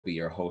be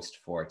your host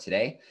for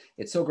today.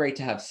 It's so great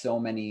to have so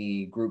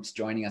many groups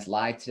joining us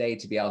live today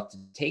to be able to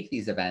take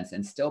these events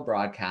and still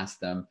broadcast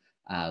them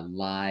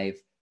live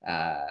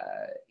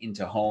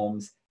into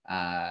homes,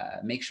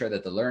 make sure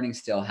that the learning's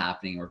still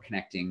happening. We're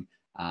connecting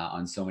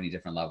on so many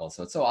different levels.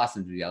 So it's so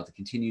awesome to be able to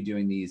continue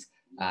doing these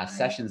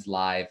sessions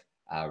live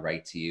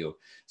right to you.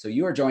 So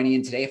you are joining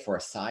in today for a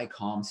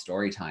SciComm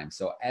story time.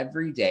 So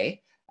every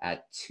day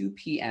at 2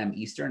 p.m.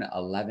 Eastern,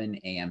 11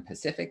 a.m.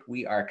 Pacific,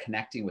 we are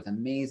connecting with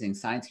amazing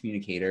science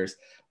communicators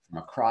from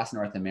across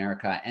North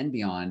America and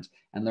beyond,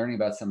 and learning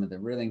about some of the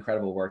really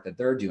incredible work that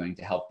they're doing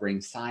to help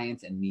bring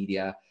science and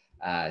media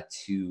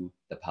to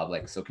the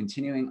public. So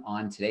continuing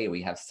on today,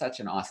 we have such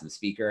an awesome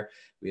speaker.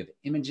 We have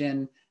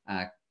Imogene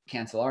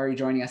Cancellare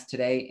joining us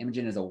today.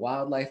 Imogene is a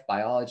wildlife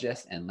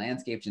biologist and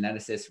landscape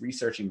geneticist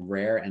researching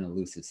rare and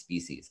elusive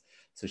species.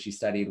 So she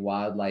studied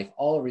wildlife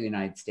all over the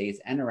United States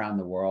and around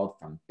the world,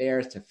 from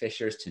bears to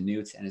fishers to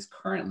newts, and is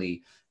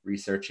currently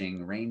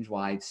researching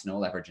range-wide snow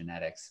leopard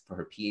genetics for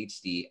her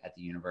PhD at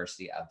the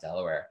University of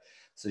Delaware.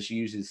 So she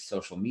uses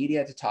social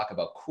media to talk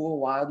about cool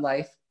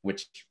wildlife,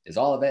 which is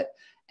all of it,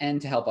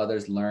 and to help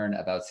others learn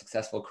about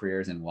successful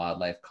careers in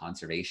wildlife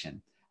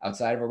conservation.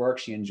 Outside of her work,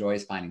 she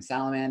enjoys finding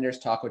salamanders,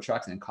 taco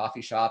trucks, and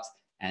coffee shops,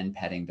 and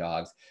petting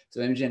dogs. So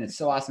Imogene, it's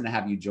so awesome to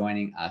have you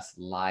joining us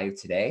live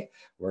today.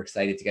 We're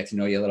excited to get to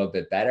know you a little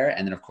bit better.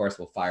 And then of course,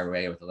 we'll fire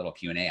away with a little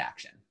Q&A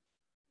action.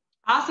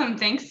 Awesome,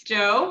 thanks,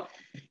 Joe.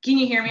 Can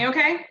you hear me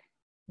okay?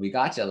 We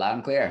got you loud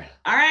and clear.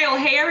 All right, well,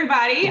 hey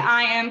everybody.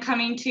 I am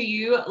coming to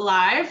you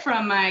live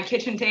from my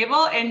kitchen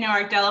table in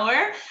Newark,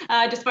 Delaware,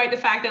 despite the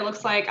fact that it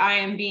looks like I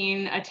am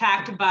being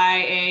attacked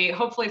by a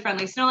hopefully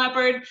friendly snow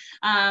leopard.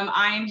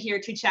 I am here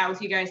to chat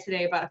with you guys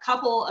today about a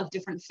couple of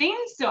different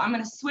things. So I'm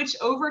gonna switch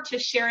over to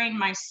sharing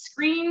my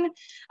screen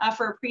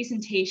for a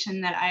presentation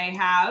that I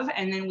have,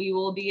 and then we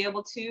will be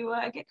able to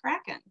get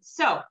cracking.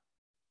 So,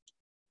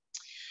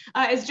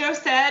 as Joe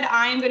said,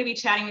 I'm going to be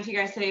chatting with you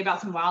guys today about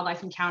some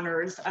wildlife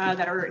encounters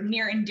that are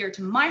near and dear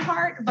to my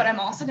heart, but I'm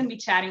also going to be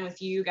chatting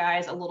with you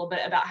guys a little bit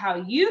about how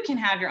you can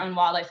have your own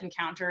wildlife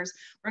encounters,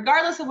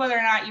 regardless of whether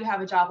or not you have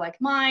a job like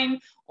mine,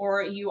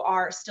 or you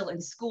are still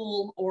in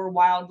school, or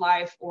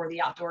wildlife or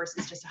the outdoors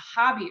is just a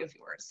hobby of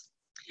yours.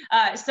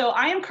 So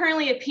I am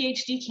currently a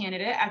PhD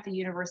candidate at the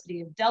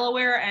University of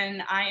Delaware,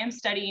 and I am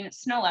studying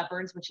snow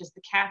leopards, which is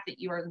the cat that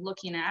you are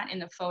looking at in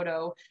the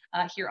photo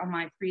here on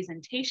my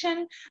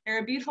presentation. They're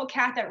a beautiful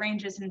cat that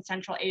ranges in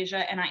Central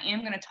Asia, and I am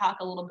going to talk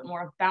a little bit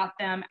more about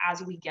them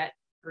as we get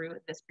through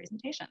this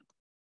presentation.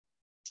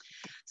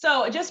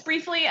 So just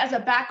briefly as a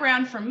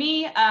background for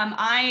me,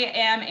 I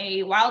am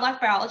a wildlife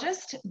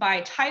biologist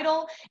by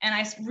title, and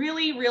I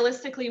really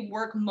realistically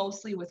work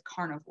mostly with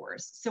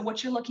carnivores. So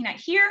what you're looking at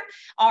here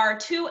are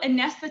two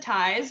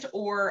anesthetized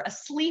or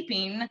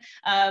sleeping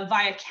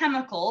via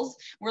chemicals.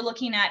 We're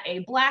looking at a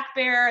black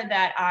bear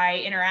that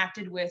I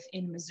interacted with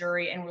in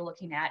Missouri, and we're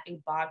looking at a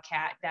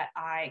bobcat that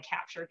I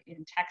captured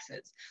in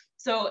Texas.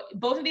 So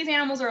both of these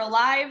animals are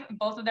alive,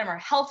 both of them are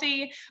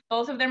healthy,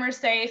 both of them are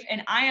safe,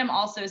 and I am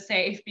also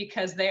safe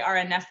because they are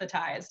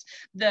anesthetized.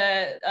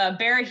 The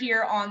bear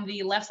here on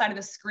the left side of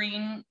the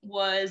screen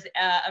was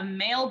a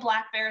male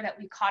black bear that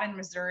we caught in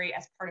Missouri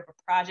as part of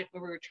a project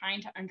where we were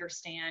trying to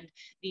understand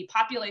the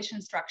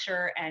population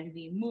structure and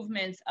the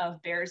movements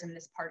of bears in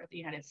this part of the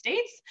United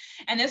States.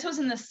 And this was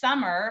in the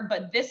summer,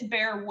 but this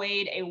bear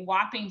weighed a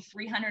whopping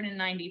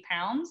 390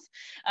 pounds.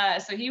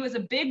 So he was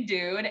a big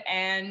dude,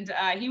 and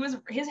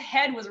his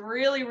head was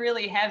really,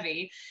 really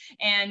heavy.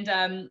 And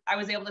I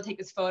was able to take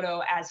this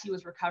photo as he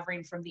was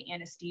recovering from the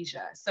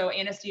anesthesia. So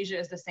anesthesia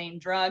is the same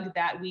drug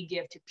that we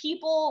give to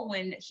people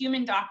when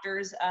human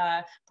doctors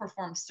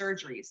perform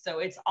surgeries. So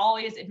it's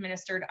always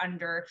administered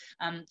under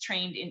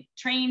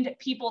trained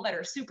people that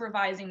are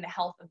supervising the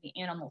health of the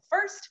animal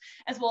first,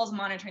 as well as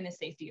monitoring the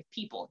safety of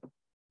people.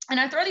 And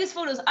I throw these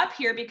photos up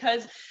here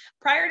because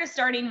prior to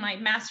starting my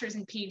master's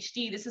and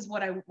PhD, this is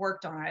what I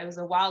worked on. I was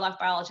a wildlife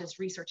biologist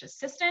research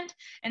assistant.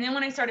 And then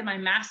when I started my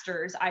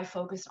master's, I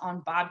focused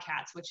on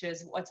bobcats, which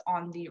is what's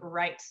on the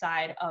right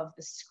side of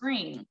the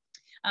screen.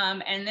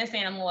 And this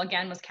animal,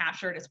 again, was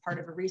captured as part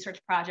of a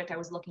research project. I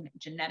was looking at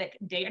genetic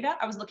data.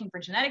 I was looking for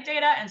genetic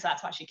data, and so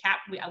that's why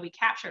we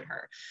captured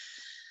her.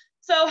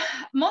 So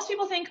most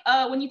people think,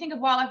 when you think of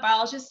wildlife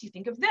biologists, you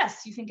think of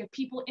this. You think of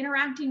people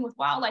interacting with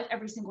wildlife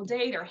every single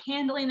day. They're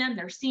handling them,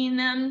 they're seeing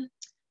them.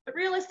 But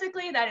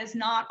realistically, that is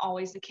not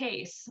always the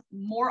case.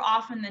 More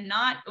often than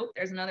not, oh,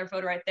 there's another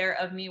photo right there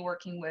of me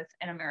working with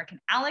an American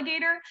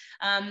alligator.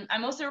 I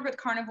mostly work with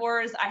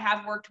carnivores. I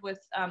have worked with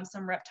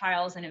some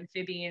reptiles and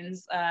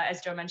amphibians.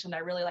 As Joe mentioned, I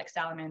really like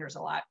salamanders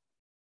a lot.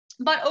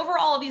 But over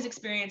all of these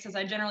experiences,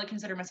 I generally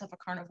consider myself a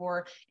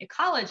carnivore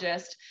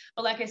ecologist.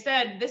 But like I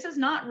said, this is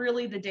not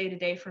really the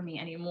day-to-day for me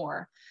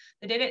anymore.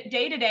 The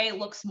day-to-day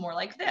looks more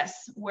like this,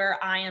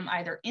 where I am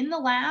either in the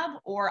lab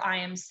or I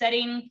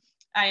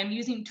am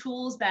using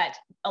tools that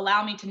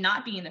allow me to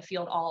not be in the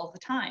field all of the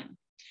time.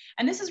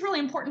 And this is really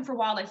important for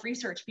wildlife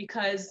research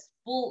because,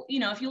 well, you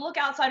know, if you look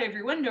outside of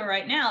your window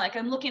right now, like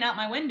I'm looking out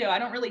my window, I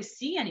don't really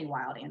see any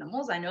wild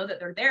animals. I know that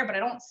they're there, but I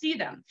don't see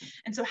them.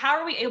 And so how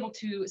are we able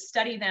to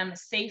study them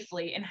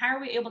safely? And how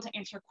are we able to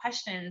answer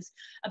questions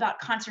about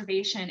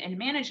conservation and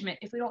management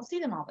if we don't see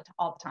them all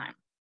the time?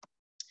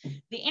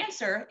 The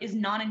answer is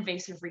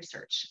non-invasive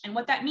research. And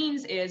what that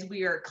means is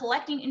we are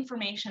collecting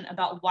information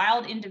about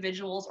wild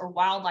individuals or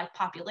wildlife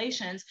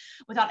populations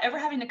without ever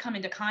having to come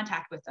into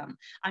contact with them.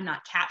 I'm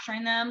not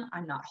capturing them,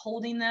 I'm not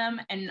holding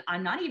them, and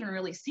I'm not even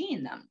really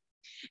seeing them.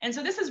 And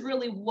so this is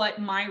really what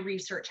my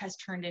research has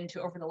turned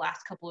into over the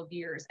last couple of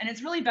years. And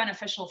it's really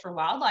beneficial for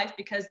wildlife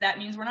because that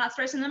means we're not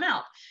stressing them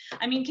out.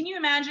 I mean, can you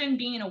imagine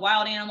being a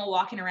wild animal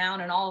walking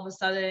around and all of a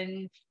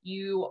sudden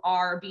you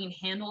are being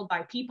handled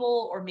by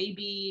people, or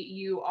maybe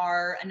you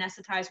are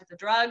anesthetized with a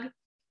drug?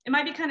 It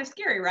might be kind of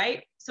scary,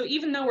 right? So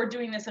even though we're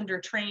doing this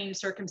under trained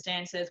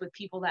circumstances with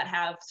people that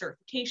have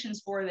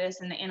certifications for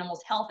this and the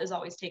animal's health is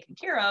always taken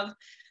care of,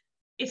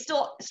 it's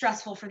still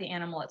stressful for the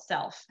animal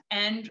itself.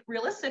 And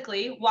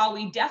realistically, while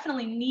we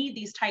definitely need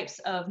these types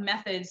of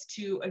methods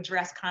to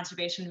address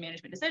conservation and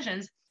management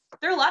decisions,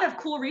 there are a lot of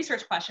cool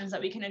research questions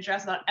that we can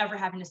address without ever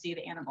having to see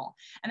the animal.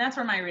 And that's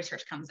where my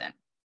research comes in.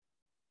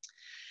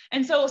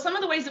 And so some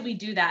of the ways that we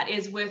do that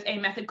is with a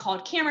method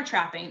called camera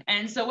trapping.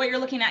 And so what you're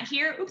looking at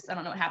here, oops, I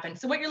don't know what happened.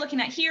 So what you're looking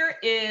at here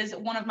is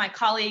one of my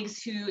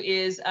colleagues who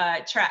is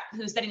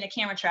who's setting a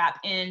camera trap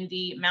in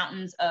the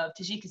mountains of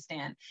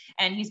Tajikistan.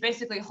 And he's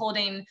basically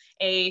holding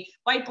a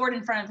whiteboard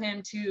in front of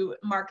him to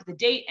mark the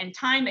date and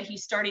time that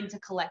he's starting to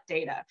collect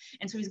data.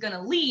 And so he's going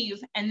to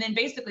leave, and then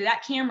basically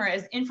that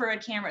camera,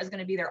 infrared camera, is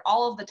going to be there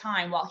all of the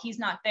time while he's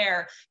not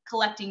there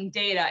collecting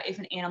data if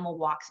an animal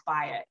walks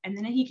by it. And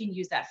then he can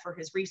use that for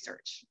his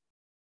research.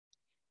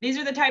 These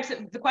are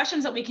the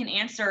questions that we can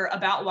answer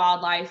about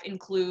wildlife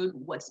include: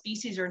 what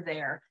species are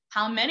there?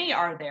 How many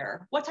are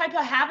there? What types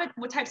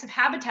of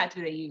habitat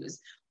do they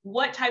use?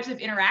 What types of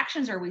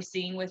interactions are we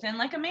seeing within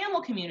like a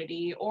mammal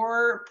community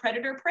or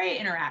predator-prey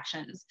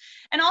interactions?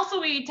 And also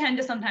we tend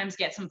to sometimes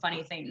get some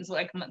funny things,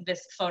 like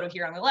this photo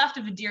here on the left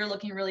of a deer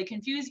looking really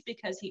confused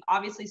because he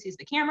obviously sees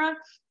the camera,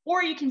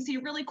 or you can see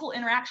really cool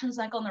interactions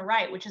like on the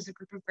right, which is a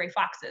group of gray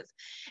foxes.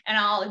 And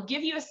I'll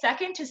give you a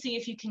second to see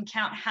if you can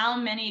count how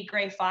many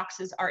gray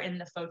foxes are in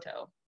the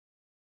photo.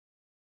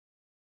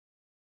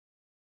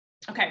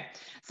 Okay,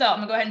 so I'm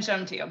gonna go ahead and show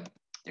them to you.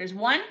 There's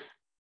 1,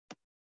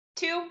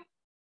 2,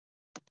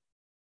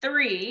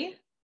 3,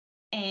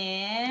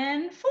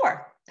 and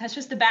 4. That's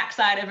just the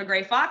backside of a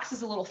gray fox.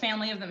 There's a little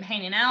family of them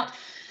hanging out.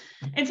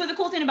 And so the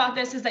cool thing about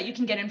this is that you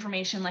can get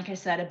information, like I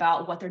said,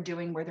 about what they're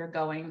doing, where they're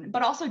going,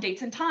 but also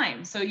dates and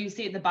time. So you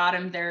see at the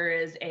bottom, there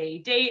is a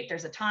date,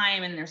 there's a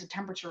time, and there's a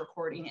temperature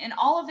recording. And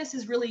all of this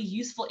is really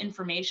useful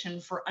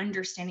information for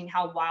understanding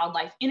how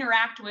wildlife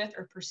interact with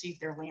or perceive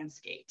their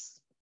landscapes.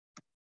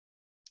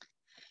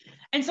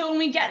 And so when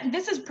we get,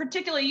 this is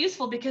particularly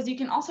useful because you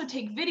can also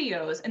take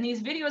videos, and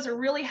these videos are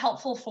really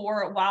helpful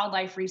for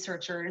wildlife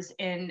researchers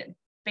in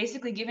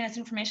basically giving us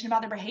information about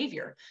their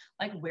behavior,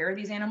 like where are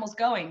these animals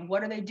going?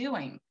 What are they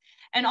doing?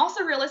 And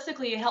also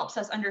realistically, it helps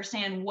us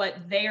understand what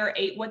they're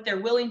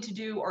willing to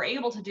do or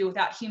able to do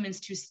without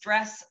humans to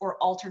stress or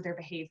alter their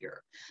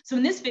behavior. So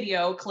in this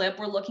video clip,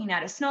 we're looking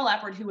at a snow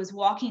leopard who was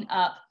walking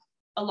up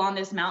along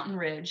this mountain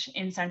ridge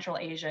in Central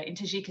Asia, in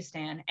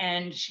Tajikistan.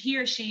 And he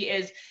or she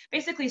is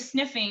basically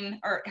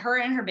sniffing, or her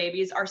and her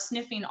babies are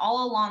sniffing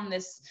all along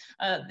this,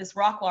 this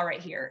rock wall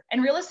right here.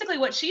 And realistically,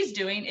 what she's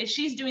doing is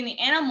she's doing the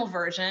animal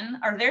version,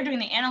 or they're doing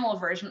the animal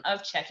version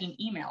of checking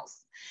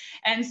emails.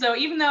 And so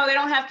even though they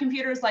don't have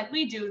computers like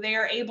we do, they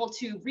are able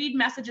to read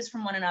messages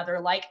from one another,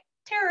 like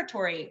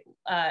territory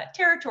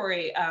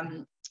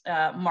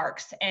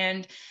marks,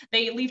 and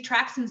they leave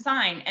tracks and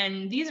sign.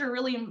 And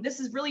this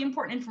is really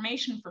important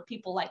information for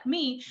people like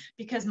me,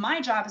 because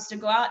my job is to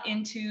go out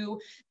into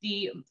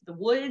the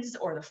woods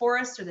or the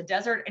forest or the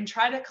desert and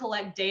try to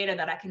collect data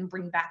that I can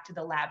bring back to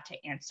the lab to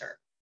answer.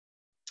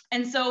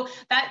 And so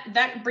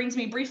that brings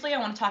me briefly, I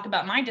want to talk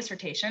about my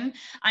dissertation.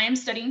 I am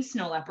studying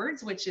snow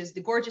leopards, which is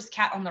the gorgeous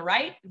cat on the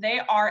right.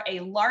 They are a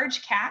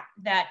large cat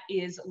that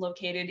is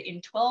located in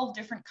 12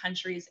 different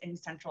countries in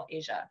Central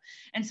Asia.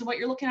 And so what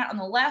you're looking at on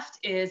the left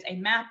is a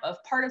map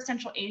of part of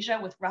Central Asia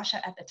with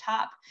Russia at the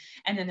top.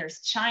 And then there's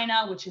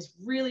China, which is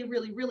really,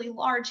 really, really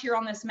large here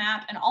on this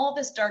map. And all of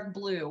this dark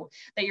blue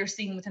that you're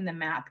seeing within the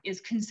map is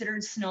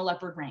considered snow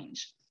leopard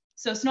range.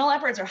 So snow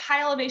leopards are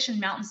high elevation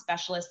mountain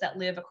specialists that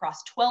live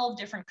across 12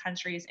 different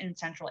countries in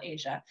Central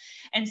Asia.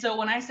 And so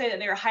when I say that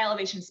they're high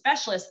elevation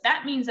specialists,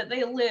 that means that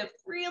they live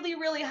really,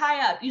 really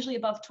high up, usually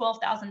above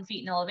 12,000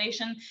 feet in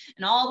elevation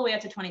and all the way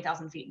up to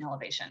 20,000 feet in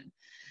elevation.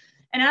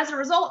 And as a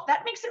result,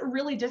 that makes it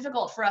really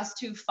difficult for us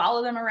to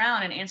follow them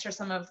around and answer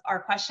some of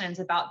our questions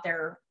about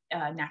their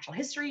natural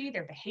history,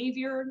 their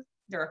behavior,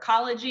 their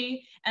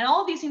ecology, and all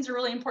of these things are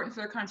really important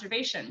for their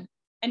conservation.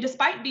 And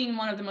despite being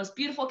one of the most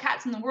beautiful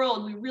cats in the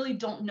world, we really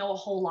don't know a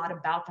whole lot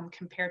about them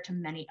compared to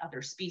many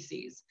other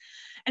species.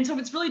 And so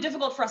it's really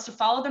difficult for us to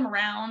follow them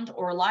around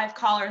or live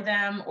collar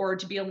them or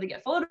to be able to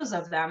get photos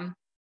of them,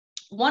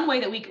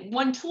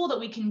 one tool that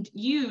we can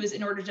use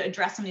in order to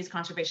address some of these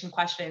conservation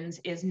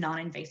questions is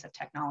non-invasive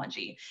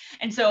technology.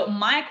 And so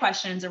my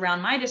questions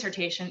around my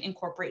dissertation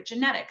incorporate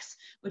genetics,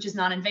 which is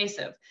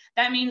non-invasive.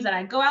 That means that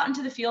I go out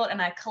into the field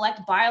and I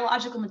collect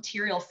biological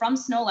material from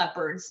snow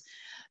leopards,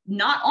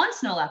 not on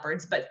snow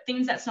leopards, but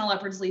things that snow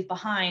leopards leave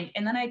behind.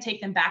 And then I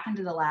take them back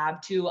into the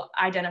lab to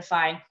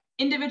identify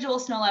individual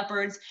snow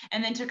leopards,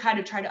 and then to kind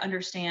of try to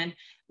understand,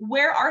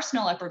 where are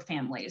snow leopard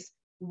families?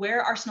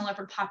 Where are snow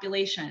leopard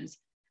populations?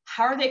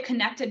 How are they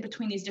connected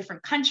between these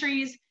different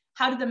countries?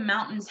 How do the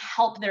mountains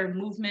help their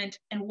movement?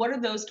 And what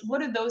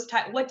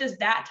does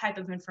that type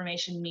of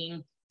information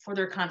mean for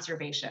their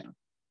conservation?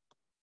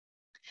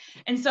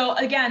 And so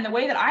again, the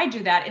way that I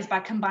do that is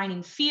by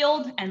combining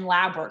field and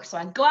lab work. So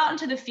I go out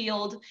into the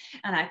field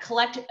and I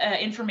collect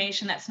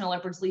information that snow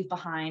leopards leave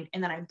behind,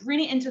 and then I bring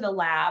it into the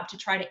lab to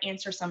try to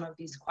answer some of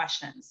these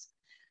questions.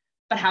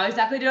 But how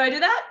exactly do I do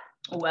that?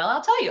 Well,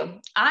 I'll tell you.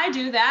 I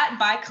do that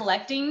by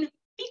collecting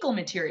fecal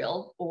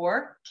material,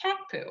 or cat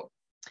poo.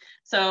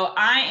 So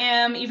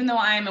even though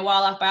I am a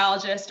wildlife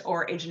biologist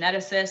or a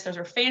geneticist, those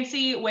are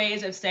fancy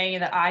ways of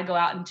saying that I go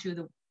out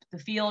into the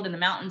field in the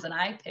mountains and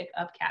I pick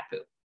up cat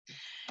poo.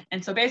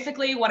 And so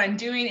basically what I'm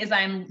doing is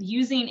I'm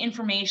using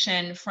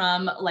information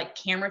from like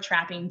camera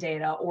trapping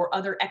data or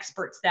other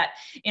experts that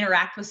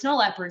interact with snow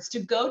leopards to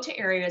go to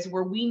areas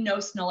where we know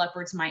snow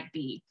leopards might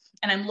be.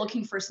 And I'm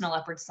looking for snow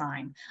leopard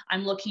sign.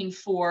 I'm looking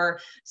for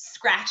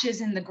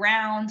scratches in the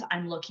ground.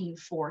 I'm looking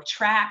for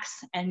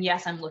tracks. And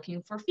yes, I'm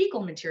looking for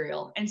fecal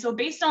material. And so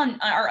based on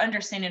our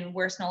understanding of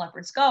where snow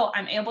leopards go,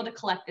 I'm able to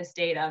collect this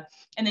data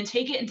and then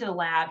take it into the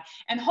lab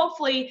and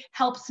hopefully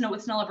help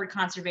with snow leopard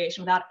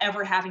conservation without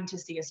ever having to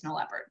see a snow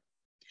leopard.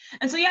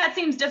 And so, yeah, it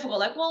seems difficult.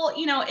 Like, well,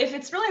 you know, if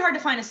it's really hard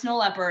to find a snow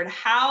leopard,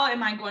 how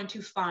am I going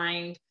to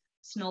find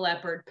snow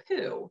leopard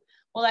poo?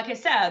 Well, like I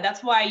said,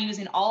 that's why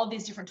using all of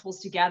these different tools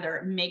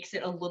together makes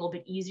it a little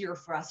bit easier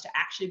for us to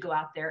actually go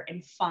out there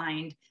and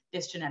find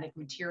this genetic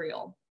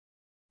material.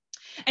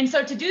 And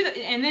so to do that,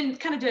 and then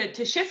kind of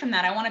to shift from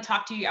that, I want to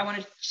talk to you, I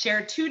want to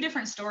share two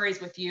different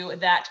stories with you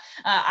that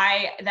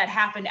that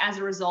happened as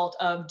a result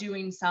of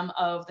doing some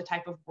of the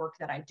type of work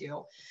that I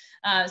do.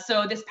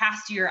 So this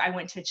past year, I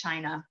went to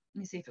China. Let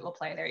me see if it will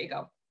play. There you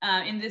go.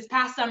 In this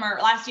past summer,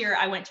 last year,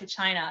 I went to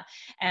China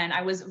and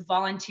I was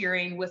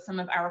volunteering with some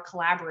of our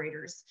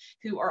collaborators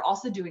who are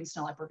also doing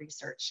snow leopard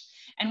research.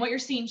 And what you're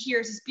seeing here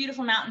is this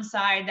beautiful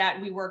mountainside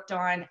that we worked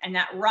on, and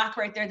that rock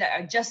right there that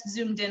I just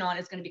zoomed in on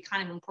is going to be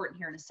kind of important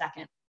here in a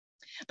second.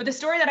 But the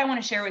story that I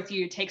want to share with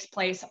you takes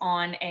place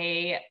on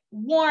a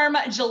warm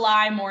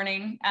July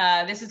morning.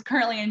 This is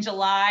currently in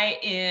July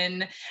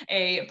in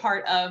a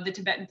part of the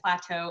Tibetan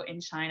Plateau in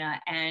China,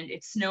 and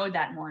it snowed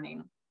that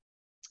morning.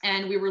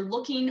 And we were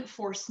looking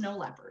for snow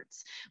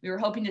leopards. We were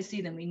hoping to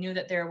see them. We knew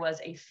that there was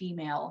a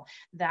female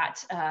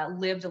that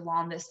lived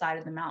along this side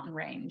of the mountain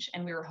range,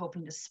 and we were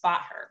hoping to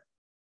spot her.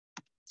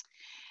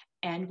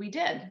 And we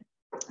did.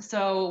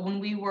 So when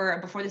we were,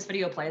 before this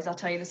video plays, I'll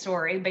tell you the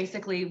story.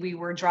 Basically, we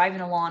were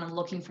driving along and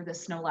looking for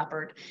this snow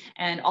leopard.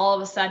 And all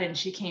of a sudden,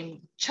 she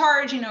came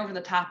charging over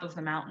the top of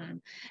the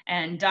mountain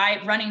and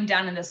running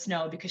down in the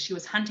snow because she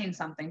was hunting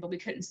something, but we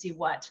couldn't see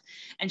what.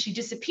 And she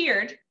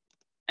disappeared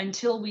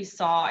until we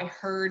saw a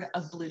herd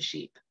of blue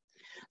sheep.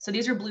 So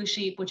these are blue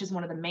sheep, which is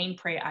one of the main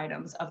prey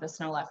items of the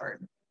snow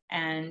leopard.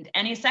 And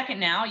any second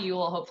now, you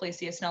will hopefully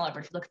see a snow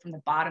leopard if you look from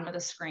the bottom of the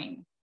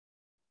screen.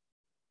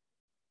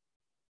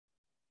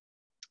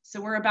 So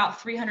we're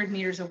about 300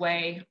 meters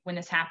away when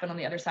this happened on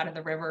the other side of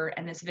the river,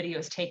 and this video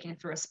is taken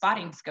through a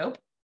spotting scope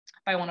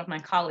by one of my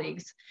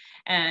colleagues.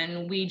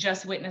 And we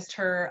just witnessed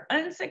her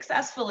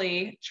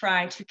unsuccessfully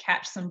try to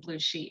catch some blue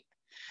sheep.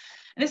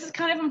 And this is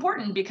kind of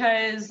important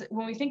because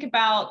when we think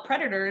about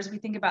predators, we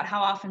think about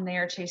how often they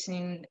are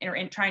chasing or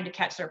trying to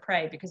catch their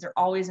prey, because they're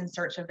always in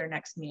search of their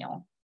next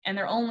meal. And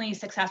they're only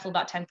successful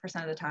about 10%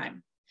 of the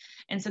time.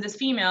 And so this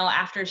female,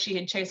 after she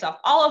had chased off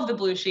all of the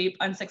blue sheep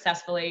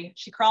unsuccessfully,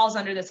 she crawls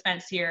under this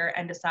fence here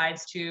and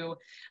decides to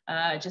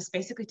just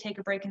basically take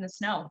a break in the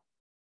snow.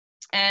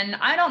 And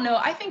I don't know,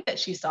 I think that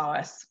she saw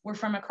us. We're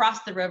from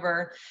across the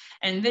river.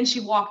 And then she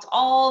walked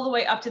all the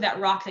way up to that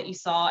rock that you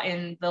saw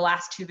in the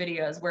last two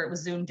videos where it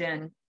was zoomed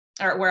in,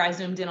 or where I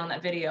zoomed in on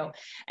that video.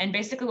 And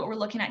basically what we're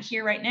looking at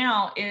here right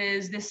now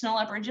is this snow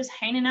leopard just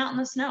hanging out in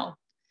the snow.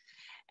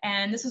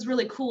 And this is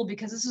really cool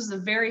because this was the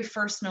very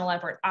first snow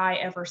leopard I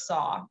ever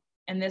saw.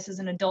 And this is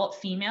an adult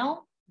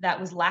female that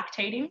was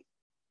lactating.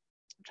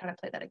 I'm trying to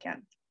play that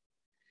again.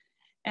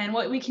 And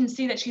what we can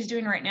see that she's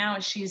doing right now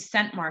is she's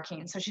scent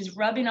marking. So she's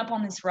rubbing up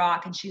on this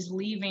rock and she's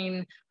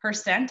leaving her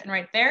scent. And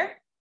right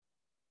there,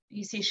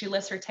 you see she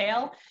lifts her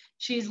tail.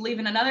 She's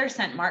leaving another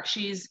scent mark.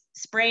 She's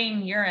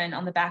spraying urine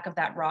on the back of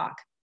that rock.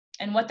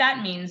 And what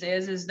that means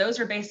is those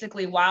are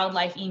basically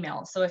wildlife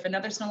emails. So if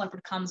another snow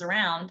leopard comes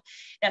around,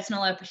 that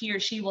snow leopard, he or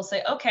she will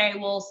say, okay,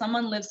 well,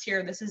 someone lives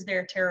here. This is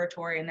their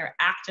territory. And they're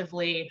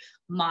actively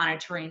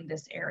monitoring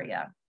this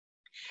area.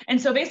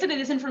 And so basically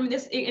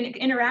this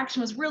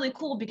interaction was really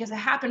cool because it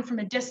happened from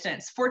a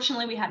distance.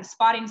 Fortunately, we had a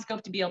spotting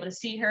scope to be able to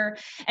see her.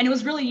 And it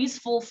was really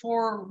useful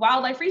for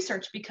wildlife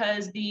research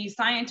because the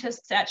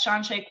scientists at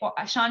Shui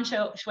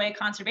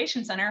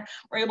Conservation Center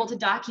were able to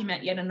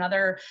document yet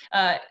another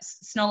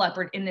snow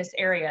leopard in this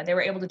area. They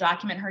were able to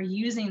document her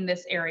using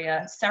this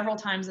area several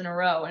times in a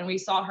row. And we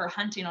saw her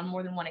hunting on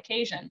more than one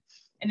occasion.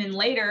 And then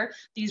later,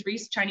 these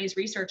Chinese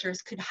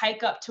researchers could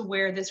hike up to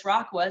where this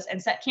rock was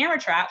and set camera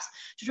traps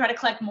to try to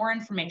collect more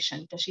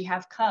information. Does she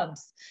have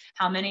cubs?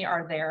 How many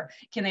are there?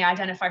 Can they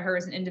identify her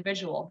as an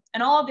individual?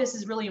 And all of this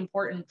is really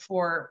important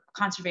for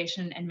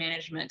conservation and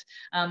management,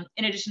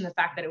 in addition to the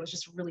fact that it was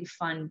just a really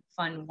fun,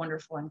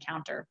 wonderful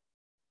encounter.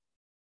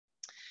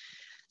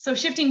 So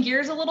shifting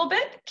gears a little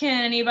bit,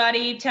 can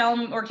anybody tell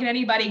me, or can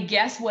anybody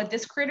guess what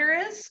this critter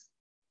is?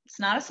 It's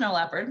not a snow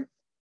leopard.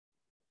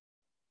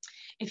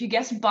 If you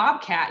guessed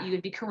bobcat, you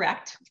would be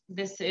correct.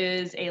 This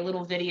is a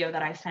little video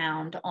that I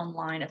found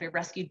online of a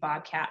rescued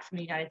bobcat from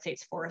the United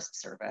States Forest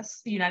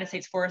Service,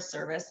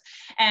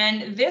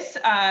 And this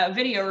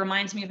video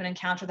reminds me of an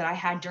encounter that I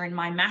had during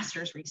my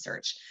master's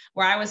research,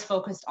 where I was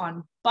focused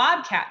on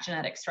bobcat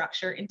genetic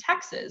structure in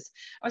Texas.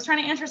 I was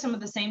trying to answer some of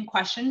the same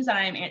questions that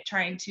I am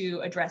trying to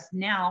address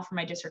now for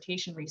my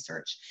dissertation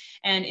research.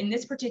 And in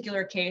this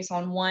particular case,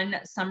 on one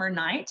summer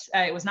night,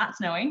 it was not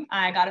snowing,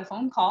 I got a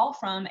phone call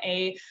from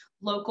a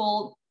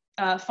local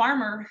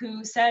farmer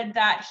who said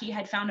that he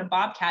had found a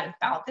bobcat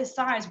about this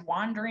size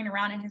wandering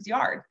around in his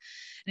yard.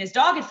 And his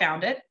dog had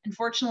found it.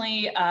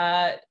 Unfortunately,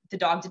 the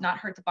dog did not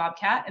hurt the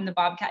bobcat and the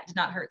bobcat did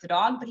not hurt the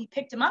dog, but he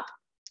picked him up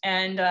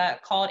and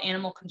called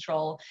animal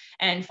control.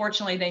 And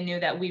fortunately, they knew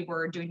that we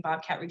were doing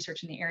bobcat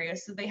research in the area,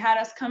 so they had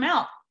us come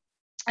out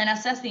and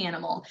assess the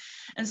animal.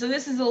 And so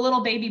this is a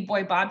little baby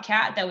boy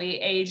bobcat that we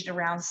aged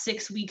around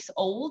 6 weeks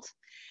old.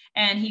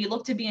 And he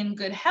looked to be in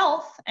good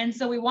health. And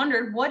so we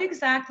wondered, what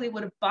exactly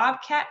would a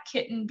bobcat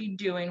kitten be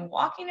doing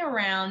walking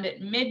around at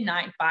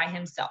midnight by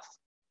himself?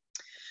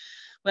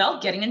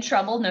 Well, getting in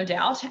trouble, no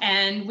doubt.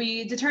 And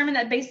we determined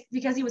that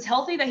because he was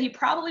healthy, that he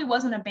probably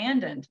wasn't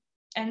abandoned.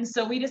 And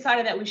so we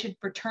decided that we should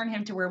return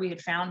him to where we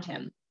had found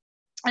him.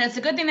 And it's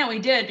a good thing that we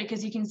did,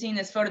 because you can see in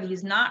this photo that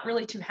he's not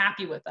really too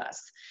happy with us.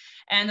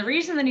 And the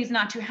reason that he's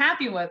not too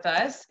happy with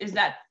us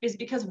is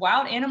because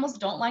wild animals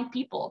don't like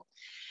people.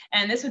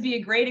 And this would be a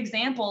great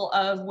example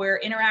of where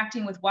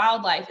interacting with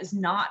wildlife is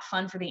not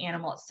fun for the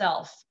animal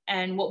itself.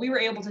 And what we were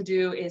able to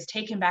do is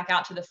take him back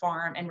out to the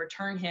farm and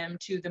return him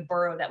to the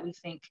burrow that we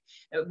think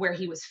where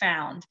he was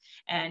found.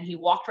 And he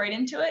walked right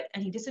into it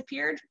and he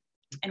disappeared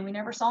and we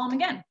never saw him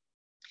again.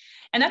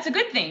 And that's a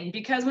good thing,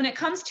 because when it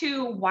comes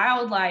to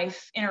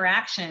wildlife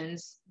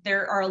interactions,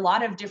 there are a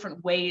lot of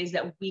different ways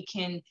that we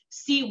can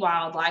see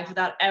wildlife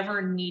without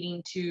ever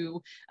needing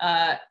to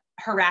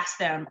harass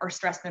them or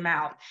stress them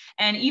out.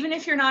 And even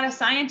if you're not a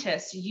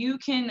scientist, you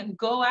can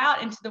go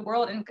out into the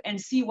world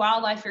and see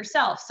wildlife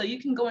yourself. So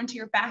you can go into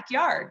your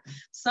backyard.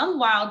 Some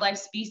wildlife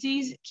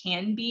species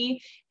can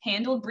be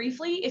handled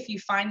briefly if you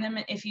find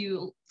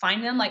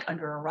them like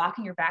under a rock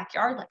in your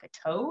backyard, like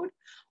a toad.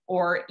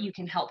 Or you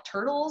can help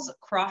turtles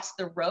cross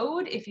the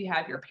road if you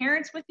have your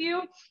parents with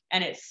you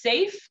and it's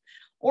safe.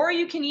 Or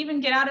you can even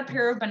get out a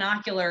pair of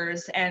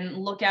binoculars and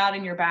look out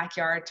in your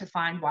backyard to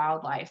find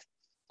wildlife.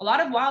 A lot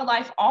of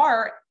wildlife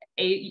are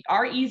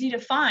easy to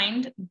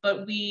find,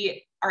 but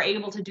we are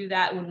able to do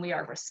that when we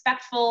are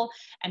respectful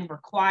and we're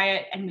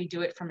quiet and we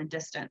do it from a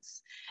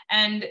distance.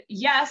 And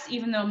yes,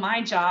 even though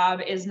my job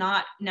is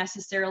not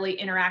necessarily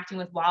interacting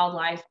with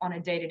wildlife on a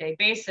day-to-day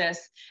basis,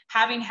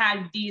 having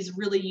had these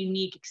really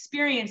unique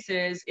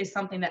experiences is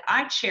something that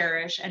I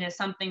cherish and is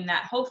something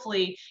that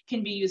hopefully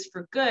can be used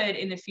for good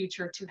in the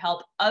future to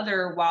help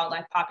other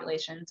wildlife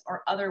populations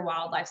or other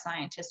wildlife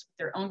scientists with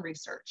their own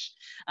research.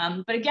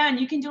 But again,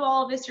 you can do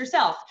all of this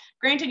yourself.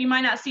 Granted, you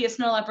might not see a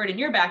snow leopard in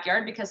your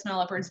backyard because snow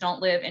leopards don't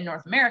live in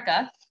North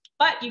America,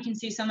 but you can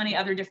see so many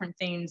other different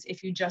things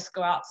if you just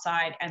go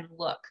outside and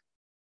look.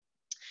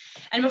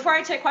 And before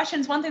I take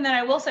questions, one thing that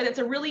I will say that's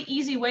a really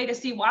easy way to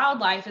see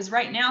wildlife is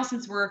right now,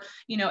 since we're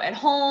at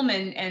home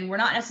and we're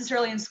not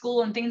necessarily in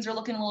school and things are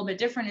looking a little bit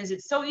different, is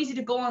it's so easy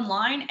to go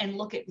online and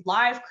look at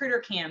live critter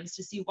cams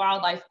to see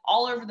wildlife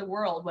all over the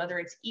world, whether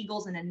it's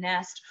eagles in a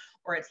nest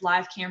or it's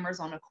live cameras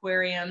on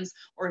aquariums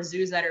or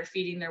zoos that are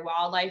feeding their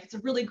wildlife. It's a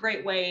really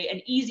great way, an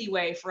easy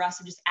way for us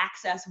to just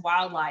access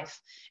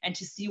wildlife and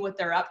to see what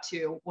they're up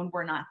to when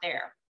we're not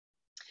there.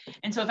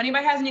 And so if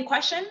anybody has any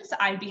questions,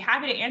 I'd be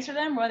happy to answer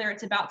them, whether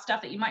it's about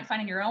stuff that you might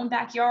find in your own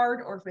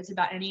backyard or if it's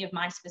about any of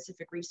my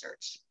specific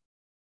research.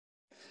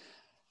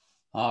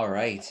 All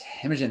right,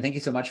 Imogene, thank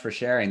you so much for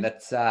sharing.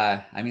 That's,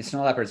 I mean,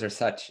 snow leopards are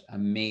such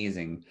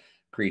amazing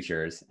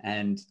creatures.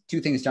 And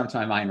two things jump to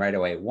my mind right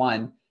away.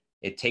 One,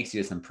 it takes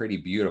you to some pretty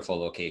beautiful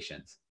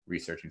locations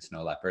researching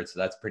snow leopards. So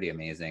that's pretty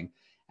amazing.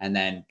 And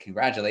then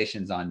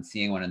congratulations on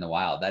seeing one in the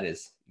wild. That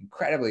is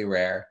incredibly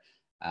rare.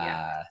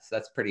 Yeah. So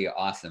that's pretty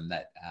awesome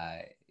that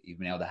you've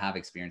been able to have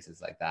experiences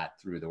like that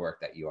through the work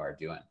that you are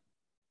doing.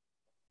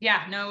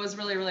 Yeah, no, it was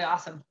really, really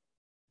awesome.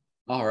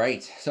 All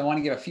right. So I want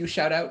to give a few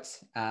shout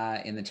outs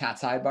in the chat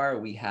sidebar.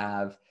 We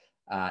have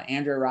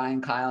Andrew,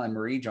 Ryan, Kyle, and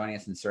Marie joining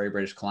us in Surrey,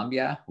 British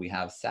Columbia. We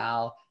have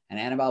Sal and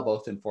Annabelle,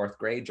 both in 4th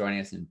grade, joining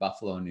us in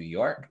Buffalo, New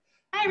York.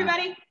 Hi,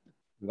 everybody.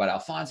 We've got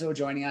Alfonso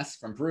joining us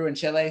from Peru and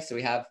Chile. So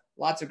we have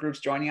lots of groups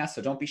joining us.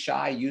 So don't be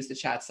shy. Use the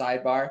chat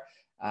sidebar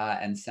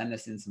and send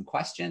us in some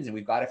questions. And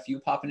we've got a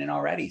few popping in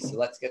already. So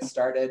let's get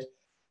started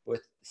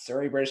with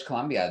Surrey, British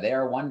Columbia. They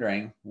are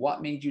wondering,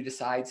 what made you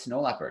decide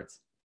snow leopards?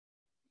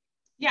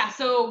 Yeah,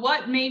 so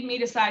what made me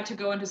decide to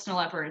go into snow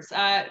leopards?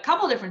 A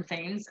couple different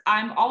things.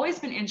 I've always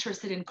been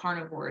interested in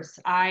carnivores.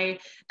 I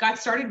got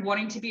started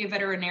wanting to be a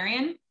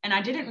veterinarian, and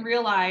I didn't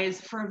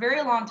realize for a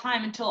very long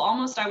time until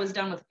I was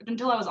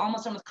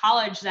almost done with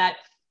college that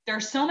there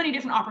are so many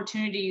different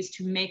opportunities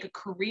to make a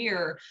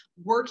career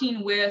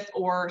working with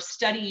or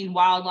studying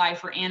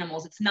wildlife or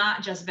animals. It's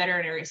not just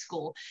veterinary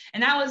school.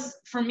 And that was,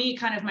 for me,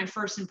 kind of my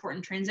first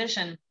important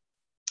transition.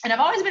 And I've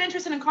always been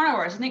interested in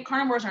carnivores. I think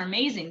carnivores are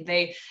amazing.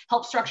 They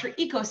help structure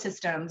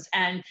ecosystems,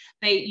 and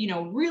they,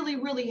 really,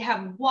 really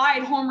have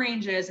wide home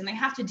ranges, and they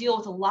have to deal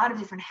with a lot of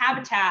different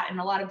habitat and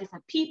a lot of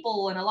different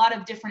people and a lot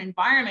of different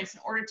environments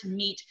in order to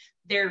meet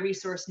their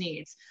resource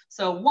needs.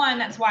 So one,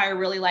 that's why I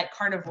really like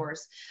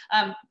carnivores.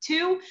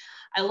 Two,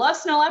 I love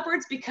snow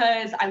leopards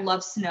because I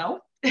love snow.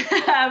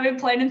 I mean,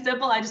 plain and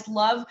simple, I just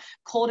love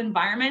cold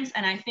environments.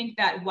 And I think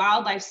that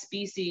wildlife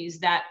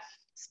species that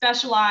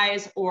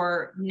specialize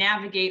or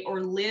navigate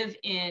or live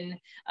in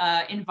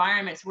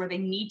environments where they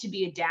need to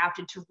be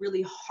adapted to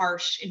really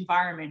harsh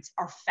environments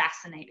are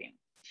fascinating.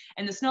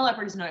 And the snow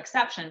leopard is no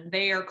exception.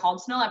 They are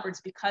called snow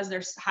leopards because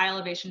they're high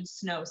elevation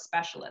snow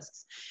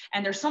specialists.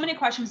 And there's so many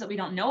questions that we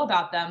don't know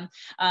about them.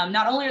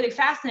 Not only are they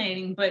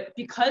fascinating, but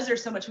because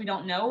there's so much we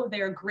don't know,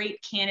 they are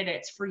great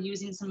candidates for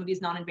using some of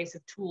these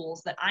non-invasive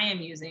tools that I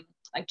am using,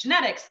 like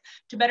genetics,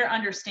 to better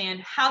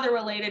understand how they're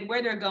related,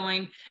 where they're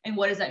going, and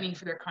what does that mean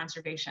for their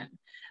conservation.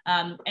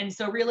 And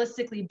so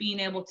realistically, being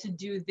able to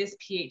do this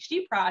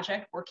PhD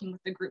project, working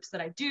with the groups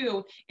that I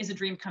do, is a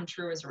dream come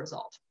true as a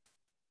result.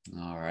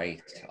 All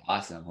right,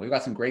 awesome. We've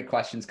got some great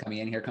questions coming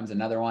in. Here comes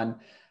another one.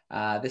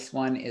 This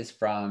one is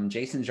from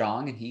Jason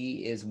Zhang, and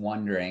he is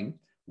wondering,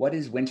 what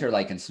is winter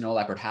like in snow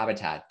leopard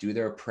habitat? Do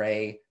their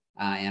prey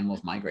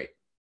animals migrate?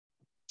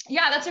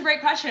 Yeah, that's a great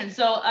question.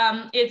 So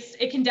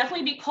it can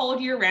definitely be cold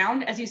year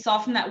round, as you saw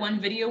from that one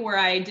video where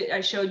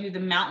I showed you the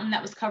mountain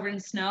that was covered in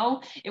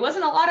snow. It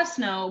wasn't a lot of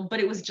snow, but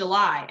it was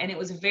July, and it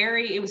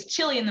was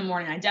chilly in the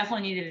morning. I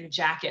definitely needed a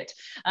jacket.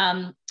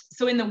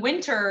 So in the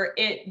winter,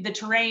 the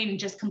terrain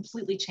just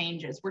completely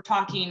changes. We're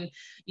talking,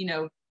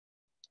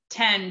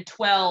 10,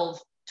 12,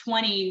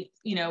 20,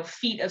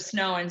 feet of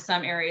snow in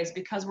some areas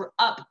because we're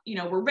up,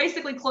 we're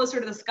basically closer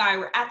to the sky.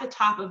 We're at the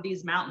top of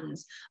these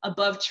mountains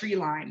above tree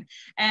line.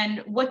 And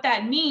what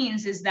that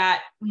means is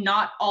that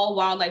not all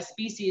wildlife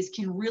species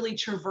can really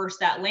traverse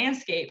that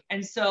landscape.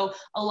 And so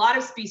a lot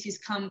of species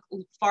come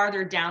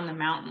farther down the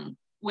mountain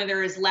where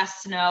there is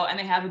less snow, and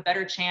they have a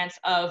better chance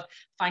of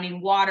finding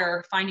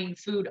water, finding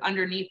food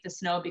underneath the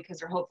snow,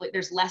 because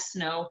there's less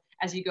snow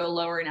as you go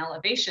lower in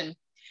elevation.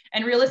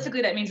 And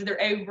realistically, that means that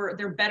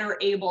they're better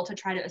able to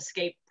try to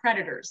escape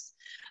predators.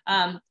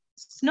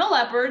 Snow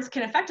leopards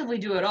can effectively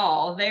do it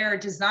all. They are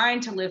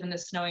designed to live in the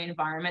snowy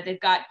environment. They've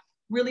got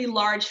really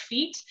large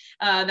feet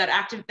that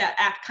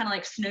act kind of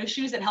like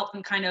snowshoes that help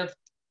them kind of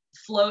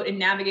float and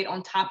navigate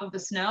on top of the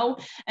snow.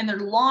 And their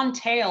long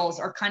tails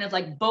are kind of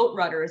like boat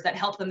rudders that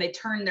help them. They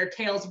turn their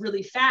tails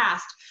really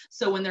fast,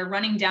 so when they're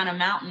running down a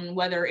mountain,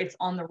 whether it's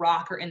on the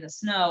rock or in the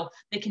snow,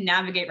 they can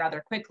navigate rather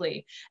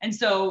quickly. And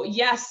so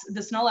yes,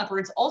 the snow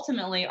leopards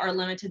ultimately are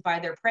limited by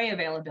their prey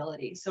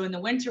availability. So in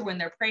the winter, when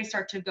their prey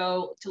start to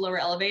go to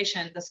lower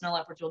elevation, the snow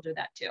leopards will do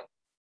that too.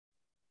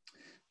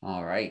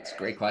 All right,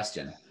 great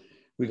question.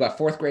 We've got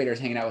 4th graders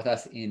hanging out with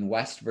us in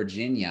West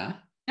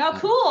Virginia. Oh,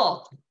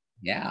 cool.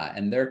 Yeah,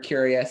 and they're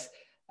curious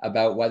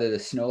about whether the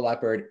snow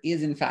leopard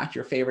is in fact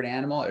your favorite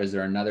animal, or is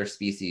there another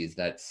species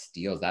that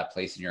steals that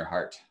place in your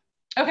heart?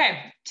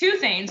 Okay, 2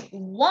 things.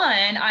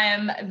 One, I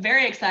am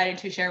very excited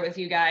to share with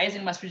you guys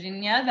in West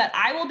Virginia that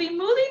I will be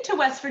moving to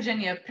West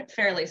Virginia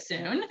fairly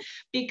soon,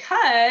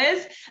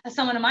 because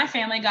someone in my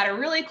family got a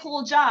really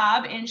cool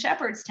job in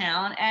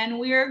Shepherdstown, and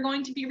we're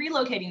going to be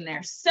relocating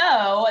there.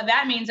 So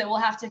that means that we'll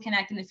have to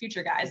connect in the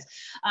future, guys.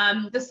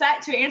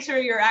 To answer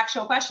your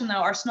actual question though,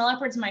 are snow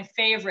leopards my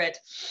favorite?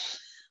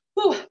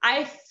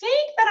 I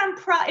think that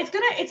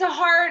it's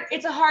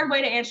a hard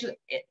way to answer.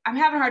 I'm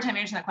having a hard time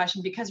answering that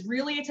question, because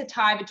really it's a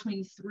tie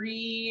between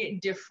 3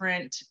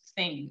 different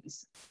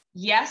things.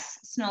 Yes,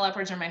 snow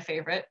leopards are my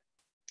favorite.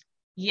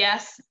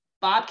 Yes,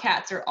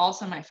 bobcats are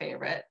also my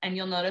favorite. And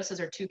you'll notice those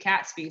are 2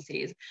 cat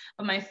species.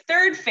 But my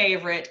 3rd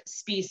favorite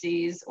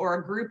species, or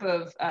a group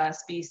of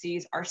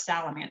species, are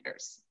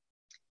salamanders.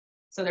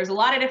 So there's a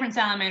lot of different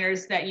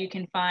salamanders that you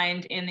can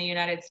find in the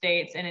United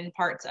States and in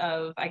parts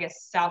of, I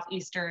guess,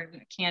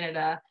 southeastern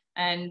Canada.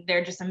 And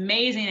they're just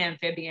amazing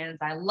amphibians.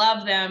 I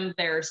love them.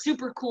 They're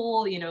super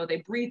cool. You know,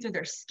 they breathe through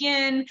their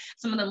skin.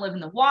 Some of them live in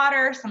the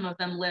water. Some of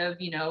them live,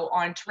 you know,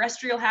 on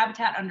terrestrial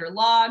habitat under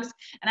logs.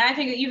 And I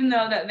think that even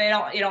though that they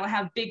don't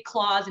have big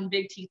claws and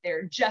big teeth,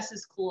 they're just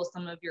as cool as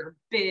some of your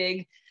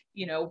big,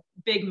 you know,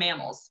 big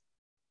mammals.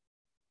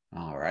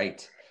 All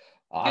right.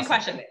 Awesome. Good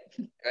question.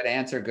 Good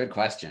answer. Good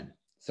question.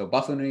 So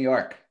Buffalo, New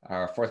York,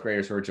 our fourth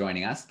graders who are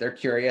joining us, they're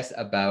curious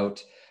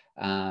about,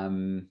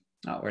 oh,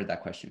 where did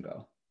that question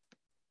go?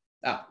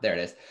 Oh, there it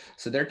is.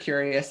 So they're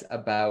curious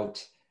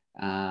about,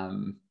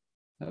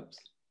 oops.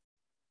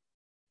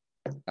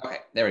 Okay,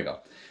 there we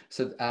go.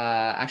 So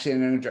actually, I'm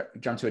going to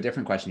jump to a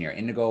different question here.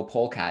 Indigo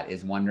Polecat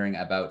is wondering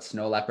about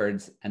snow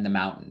leopards and the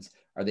mountains.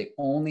 Are they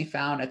only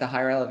found at the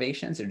higher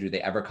elevations, or do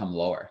they ever come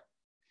lower?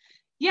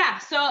 Yeah,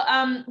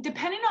 so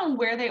depending on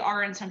where they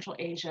are in Central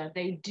Asia,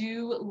 they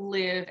do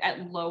live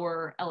at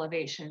lower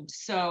elevations.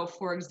 So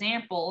for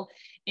example,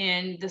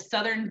 in the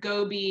southern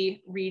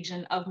Gobi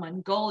region of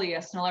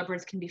Mongolia, snow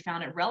leopards can be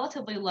found at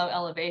relatively low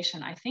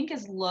elevation. I think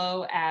as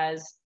low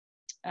as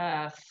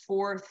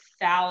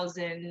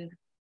 4,000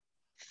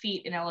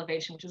 feet in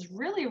elevation, which is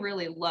really,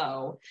 really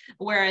low.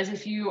 Whereas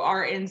if you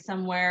are in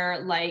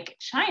somewhere like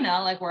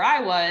China, like where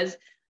I was,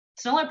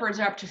 snow leopards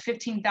are up to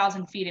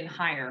 15,000 feet and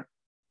higher.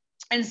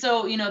 And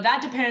so, you know,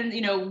 that depends,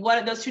 you know,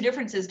 what those two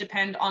differences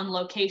depend on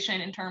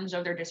location in terms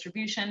of their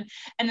distribution.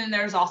 And then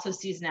there's also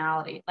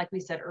seasonality, like we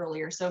said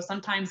earlier. So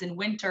sometimes in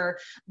winter,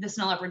 the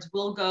snow leopards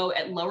will go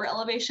at lower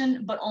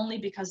elevation, but only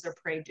because their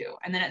prey do.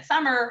 And then in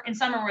summer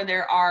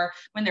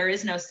when there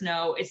is no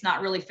snow, it's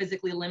not really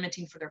physically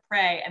limiting for their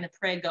prey, and the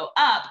prey go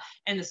up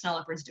and the snow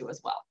leopards do as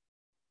well.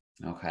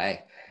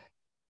 Okay.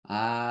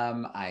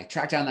 I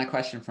tracked down that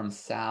question from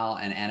Sal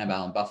and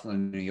Annabelle in Buffalo,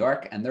 New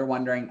York, and they're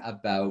wondering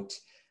about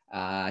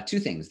two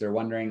things. They're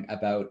wondering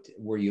about,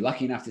 were you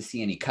lucky enough to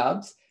see any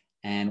cubs,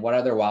 and what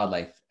other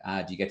wildlife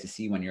do you get to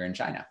see when you're in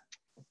China?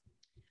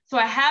 So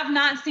I have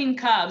not seen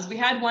cubs. We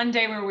had one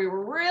day where we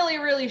were really,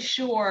 really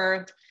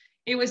sure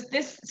it was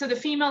this. So the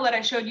female that I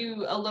showed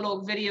you a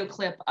little video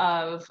clip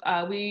of,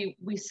 we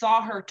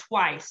saw her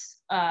twice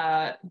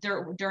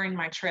during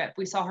my trip.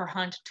 We saw her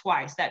hunt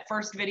twice. That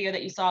first video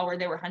that you saw where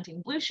they were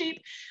hunting blue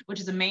sheep, which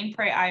is a main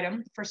prey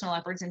item for snow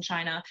leopards in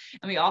China.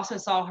 And we also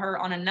saw her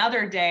on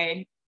another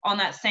day on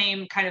that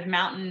same kind of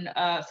mountain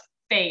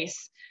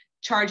face,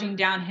 charging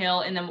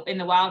downhill in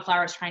the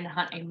wildflowers, trying to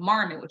hunt a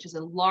marmot, which is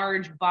a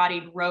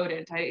large-bodied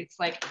rodent. It's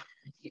like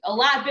a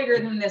lot bigger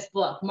than this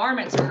book.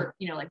 Marmots are,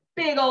 you know, like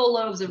big old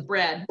loaves of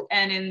bread.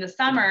 And in the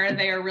summer,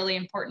 they are really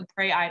important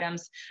prey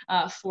items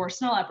for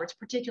snow leopards,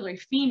 particularly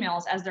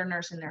females, as they're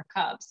nursing their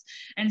cubs.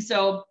 And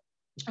so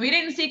we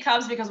didn't see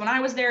cubs because when I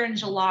was there in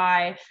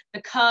July,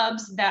 the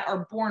cubs that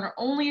are born are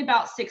only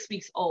about 6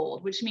 weeks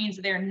old, which means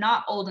they're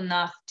not old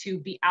enough to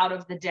be out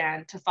of the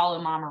den to follow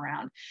mom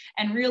around.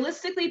 And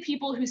realistically,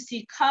 people who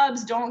see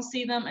cubs don't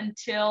see them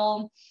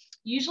until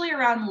usually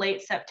around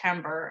late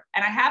September.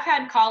 And I have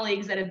had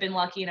colleagues that have been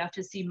lucky enough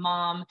to see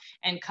mom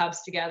and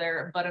cubs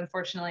together, but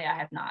unfortunately I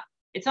have not.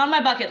 It's on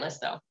my bucket list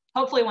though.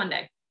 Hopefully one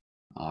day.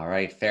 All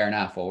right, fair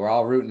enough. Well, we're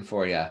all rooting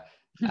for you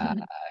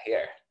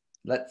here.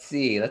 Let's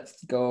see.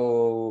 Let's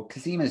go.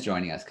 Kazim is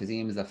joining us.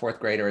 Kazim is a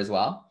fourth grader as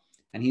well.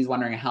 And he's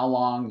wondering how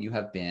long you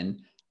have been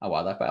a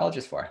wildlife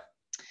biologist for.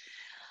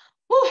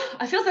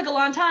 It feels like a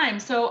long time.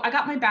 So I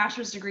got my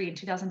bachelor's degree in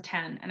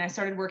 2010, and I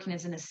started working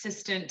as an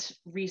assistant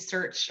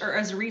research or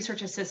as a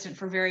research assistant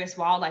for various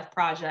wildlife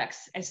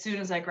projects as soon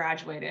as I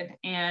graduated.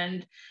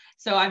 And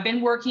so I've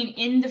been working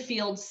in the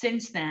field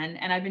since then,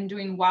 and I've been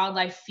doing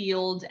wildlife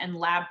field and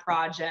lab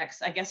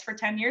projects, I guess, for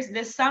 10 years.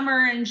 This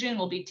summer in June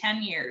will be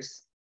 10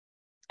 years.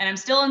 And I'm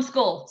still in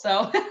school.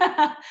 So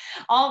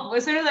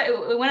as soon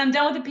as when I'm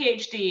done with the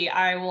PhD,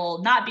 I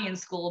will not be in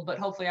school, but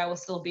hopefully I will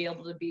still be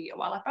able to be a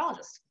wildlife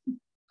biologist.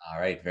 All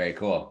right, very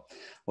cool.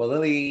 Well,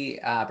 Lily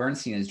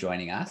Bernstein is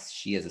joining us.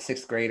 She is a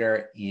sixth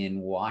grader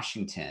in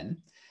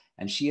Washington,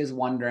 and she is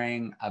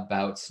wondering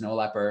about snow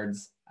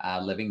leopards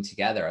living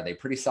together. Are they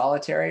pretty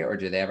solitary, or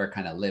do they ever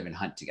kind of live and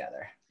hunt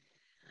together?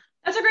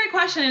 That's a great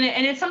question,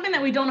 and it's something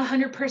that we don't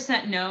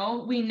 100%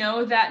 know. We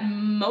know that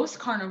most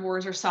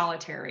carnivores are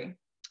solitary.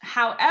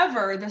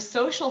 However, the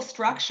social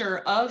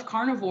structure of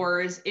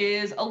carnivores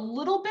is a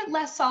little bit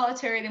less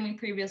solitary than we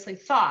previously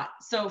thought.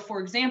 So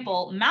for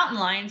example, mountain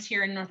lions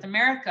here in North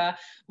America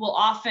will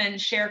often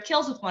share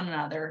kills with one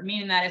another,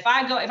 meaning that if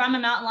I'm a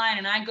mountain lion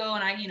and I go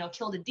and I,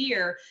 killed a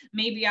deer,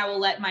 maybe I will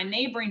let my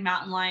neighboring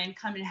mountain lion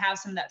come and have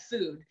some of that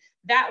food.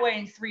 That way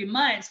in 3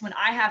 months, when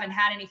I haven't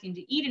had anything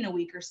to eat in a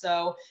week or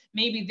so,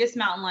 maybe this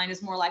mountain lion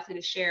is more likely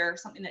to share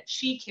something that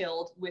she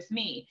killed with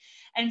me.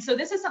 And so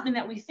this is something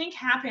that we think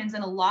happens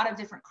in a lot of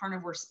different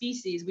carnivore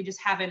species. We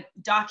just haven't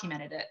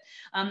documented it.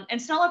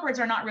 And snow leopards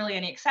are not really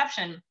any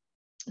exception.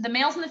 The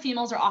males and the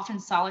females are often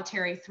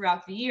solitary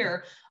throughout the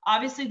year.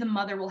 Obviously, the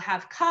mother will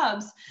have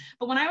cubs.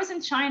 But when I was in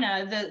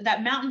China,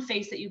 that mountain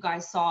face that you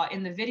guys saw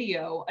in the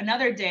video,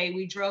 another day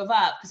we drove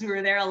up because we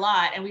were there a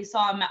lot, and we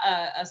saw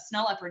a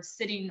snow leopard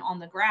sitting on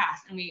the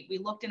grass. And we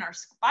looked in our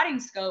spotting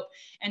scope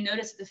and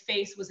noticed that the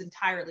face was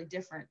entirely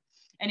different.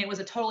 and it was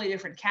a totally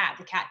different cat.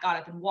 The cat got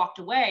up and walked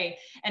away,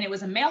 and it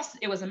was a male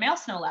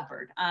snow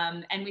leopard.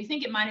 And we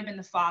think it might have been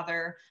the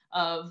father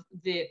of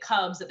the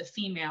cubs that the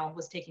female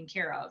was taking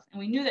care of. And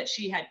we knew that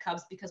she had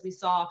cubs because we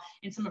saw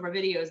in some of our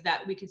videos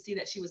that we could see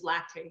that she was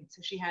lactating.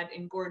 So she had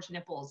engorged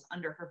nipples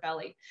under her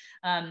belly.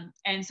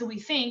 And so we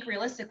think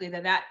realistically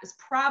that is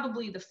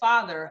probably the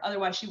father,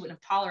 otherwise she wouldn't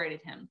have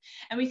tolerated him.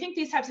 And we think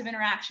these types of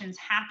interactions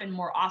happen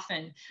more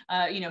often,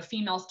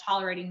 females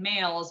tolerating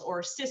males,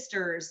 or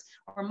sisters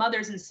or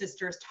mothers and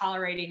sisters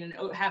tolerating and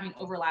having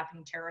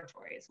overlapping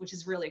territories, which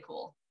is really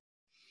cool.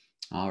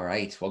 All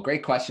right. Well,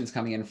 great questions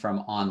coming in from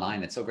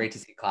online. It's so great to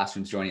see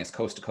classrooms joining us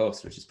coast to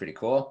coast, which is pretty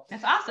cool.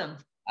 That's awesome.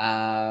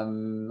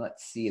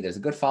 Let's see. There's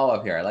a good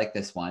follow-up here. I like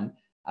this one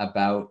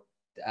about,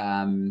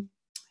 I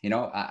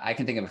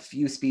can think of a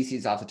few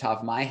species off the top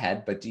of my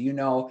head, but do you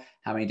know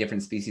how many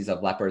different species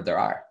of leopard there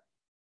are?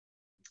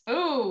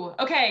 Oh,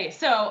 okay.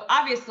 So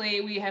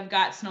obviously we have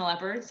got snow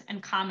leopards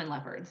and common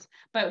leopards,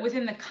 but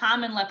within the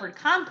common leopard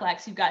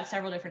complex, you've got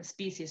several different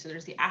species. So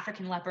there's the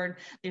African leopard,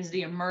 there's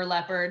the Amur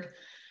leopard.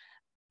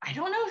 I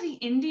don't know if the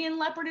Indian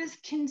leopard is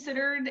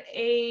considered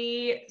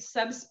a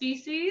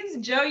subspecies.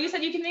 Joe, you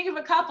said you can think of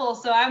a couple,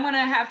 so I'm going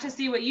to have to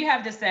see what you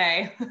have to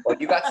say. Well,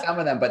 you got some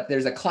of them, but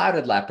there's a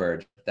clouded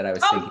leopard that I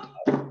was thinking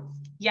of.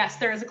 Yes,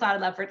 there is a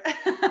clouded leopard.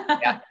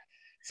 Yeah.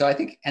 So I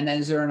think, and then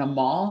is there an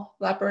Amal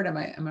leopard? Am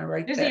I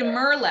right? There's the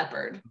Amur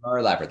leopard.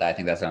 Amur leopard. I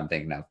think that's what I'm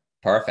thinking of.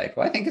 Perfect.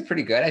 Well, I think it's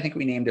pretty good. I think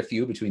we named a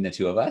few between the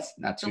two of us.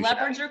 Not too shabby. The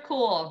leopards are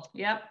cool.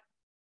 Yep.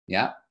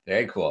 Yeah,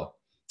 very cool.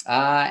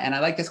 And I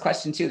like this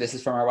question too. This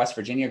is from our West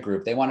Virginia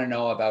group. They want to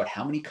know about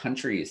how many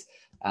countries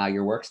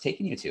your work's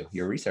taken you to,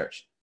 your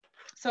research.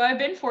 So I've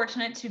been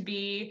fortunate to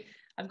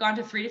I've gone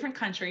to 3 different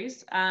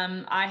countries.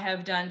 I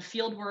have done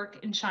field work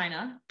in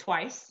China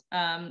twice.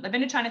 I've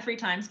been to China 3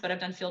 times, but I've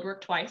done field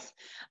work twice.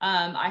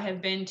 I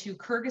have been to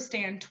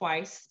Kyrgyzstan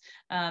twice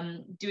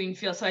doing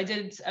field. So I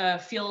did a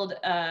field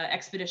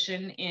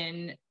expedition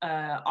in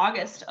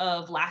August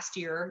of last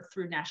year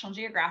through National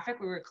Geographic.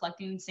 We were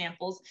collecting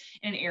samples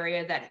in an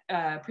area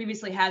that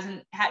previously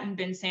hadn't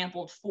been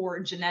sampled for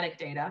genetic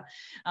data,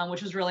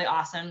 which was really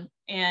awesome.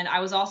 And I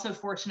was also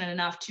fortunate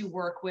enough to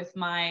work with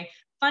my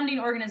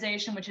funding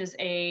organization, which is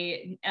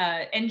a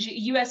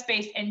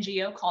US-based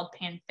NGO called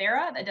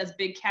Panthera that does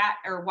big cat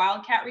or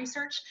wildcat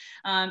research.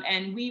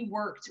 And we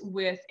worked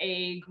with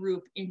a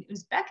group in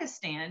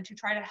Uzbekistan to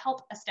try to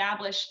help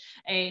establish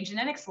a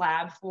genetics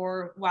lab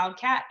for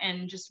wildcat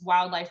and just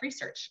wildlife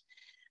research.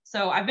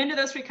 So I've been to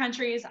those 3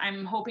 countries.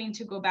 I'm hoping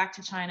to go back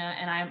to China,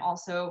 and I'm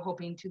also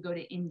hoping to go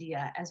to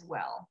India as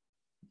well.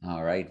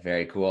 All right,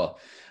 very cool.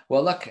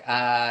 Well, look,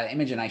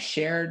 Imogene, I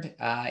shared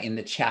in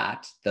the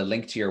chat the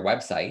link to your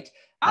website.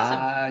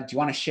 Awesome. Do you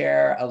want to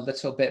share a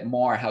little bit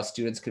more how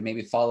students could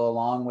maybe follow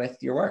along with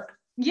your work?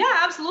 Yeah,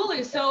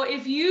 absolutely. So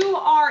if you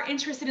are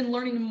interested in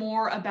learning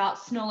more about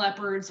snow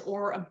leopards,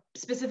 or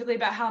specifically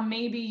about how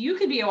maybe you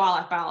could be a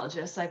wildlife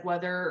biologist, like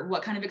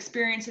what kind of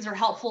experiences are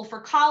helpful for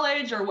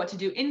college, or what to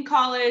do in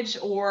college,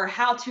 or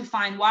how to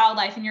find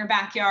wildlife in your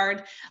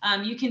backyard,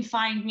 you can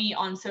find me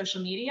on social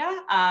media.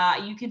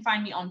 You can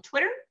find me on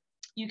Twitter.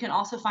 You can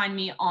also find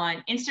me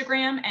on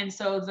Instagram. And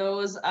so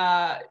those,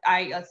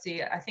 let's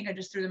see, I think I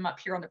just threw them up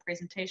here on the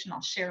presentation.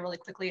 I'll share really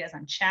quickly as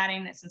I'm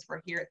chatting, since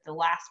we're here at the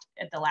last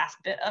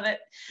bit of it.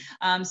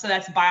 So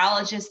that's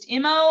Biologist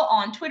Imo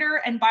on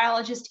Twitter and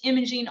Biologist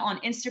Imogene on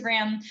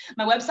Instagram.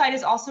 My website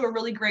is also a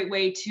really great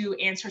way to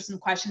answer some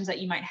questions that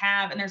you might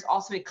have. And there's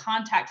also a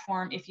contact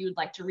form if you would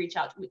like to reach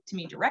out to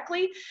me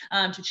directly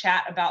to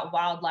chat about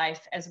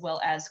wildlife, as well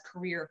as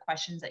career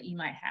questions that you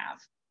might have.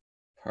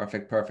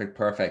 Perfect, perfect,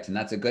 perfect. And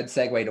that's a good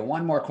segue to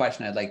one more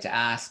question I'd like to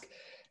ask.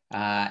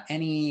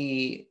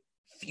 Any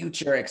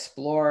future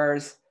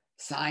explorers,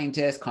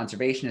 scientists,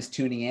 conservationists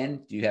tuning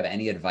in, do you have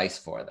any advice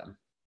for them?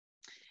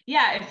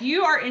 Yeah, if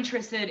you are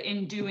interested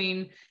in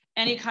doing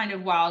any kind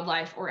of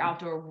wildlife or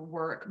outdoor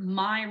work,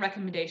 my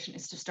recommendation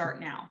is to start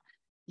now.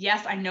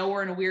 Yes, I know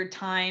we're in a weird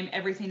time.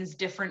 Everything is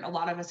different. A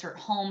lot of us are at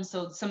home.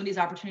 So some of these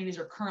opportunities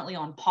are currently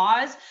on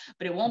pause,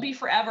 but it won't be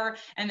forever.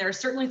 And there are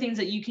certainly things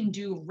that you can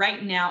do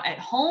right now at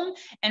home.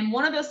 And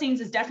one of those things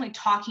is definitely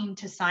talking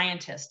to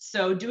scientists.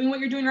 So doing what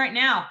you're doing right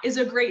now is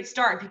a great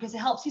start, because it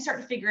helps you start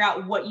to figure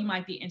out what you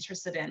might be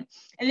interested in.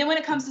 And then when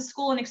it comes to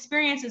school and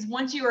experiences,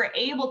 once you are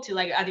able to,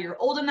 like, either you're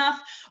old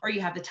enough, or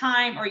you have the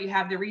time, or you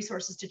have the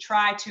resources to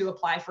try to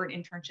apply for an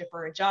internship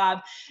or a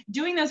job,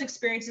 doing those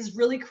experiences is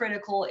really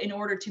critical in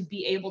order to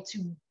be able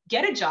to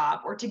get a job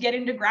or to get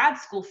into grad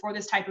school for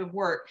this type of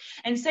work.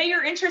 And say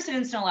you're interested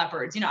in snow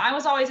leopards. I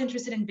was always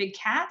interested in big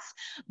cats,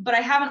 but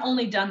I haven't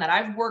only done that.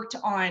 I've worked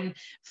on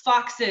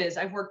foxes,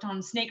 I've worked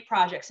on snake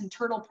projects and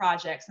turtle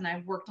projects, and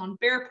I've worked on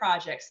bear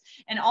projects.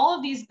 And all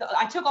of these,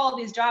 I took all of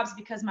these jobs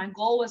because my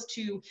goal was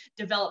to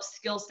develop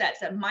skill sets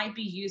that might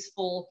be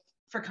useful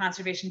for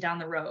conservation down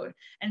the road.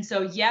 And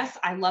so, yes,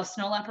 I love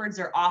snow leopards.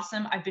 They're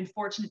awesome. I've been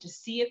fortunate to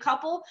see a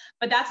couple,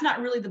 but that's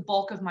not really the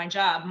bulk of my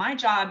job. My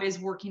job is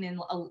working in,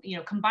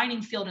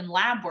 combining field and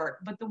lab work.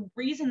 But the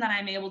reason that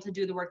I'm able to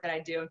do the work that I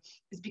do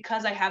is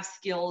because I have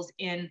skills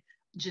in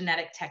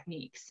genetic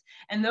techniques.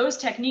 And those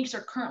techniques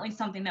are currently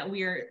something that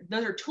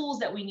those are tools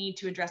that we need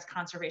to address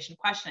conservation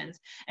questions.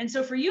 And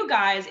so for you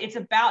guys, it's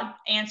about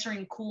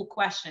answering cool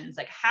questions.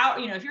 Like how,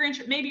 if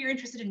you're maybe you're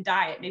interested in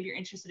diet, maybe you're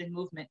interested in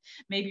movement,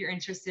 maybe you're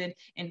interested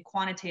in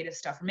quantitative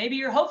stuff, or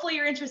maybe hopefully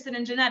you're interested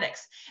in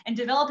genetics. And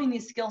developing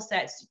these skill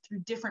sets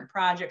through different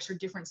projects or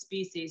different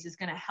species is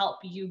going to help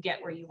you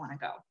get where you want to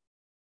go.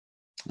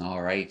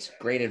 All right.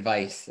 Great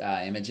advice,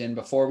 Imogene.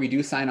 Before we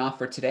do sign off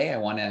for today, I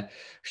want to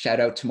shout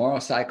out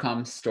tomorrow's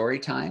SciComm story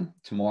time.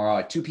 Tomorrow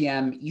at 2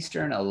 p.m.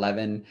 Eastern,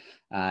 11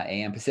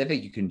 a.m.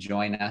 Pacific, you can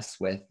join us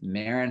with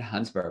Maren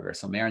Hunsberger.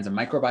 So Maren's a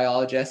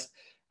microbiologist,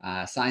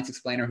 science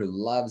explainer who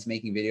loves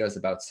making videos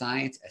about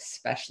science,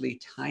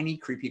 especially tiny,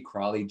 creepy,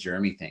 crawly,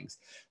 germy things.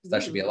 So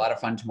that should be a lot of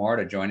fun tomorrow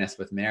to join us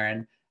with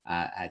Maren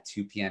at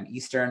 2 p.m.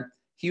 Eastern.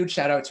 Huge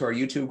shout out to our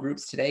YouTube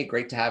groups today.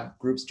 Great to have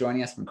groups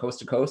joining us from coast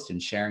to coast and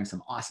sharing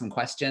some awesome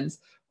questions.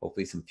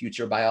 Hopefully some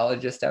future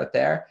biologists out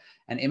there.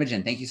 And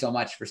Imogene, thank you so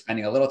much for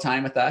spending a little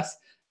time with us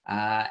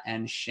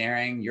and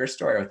sharing your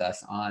story with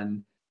us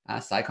on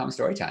SciComm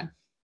Storytime.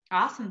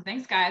 Awesome.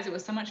 Thanks, guys. It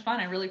was so much fun.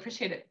 I really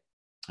appreciate it.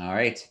 All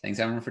right. Thanks,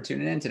 everyone, for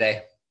tuning in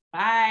today.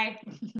 Bye.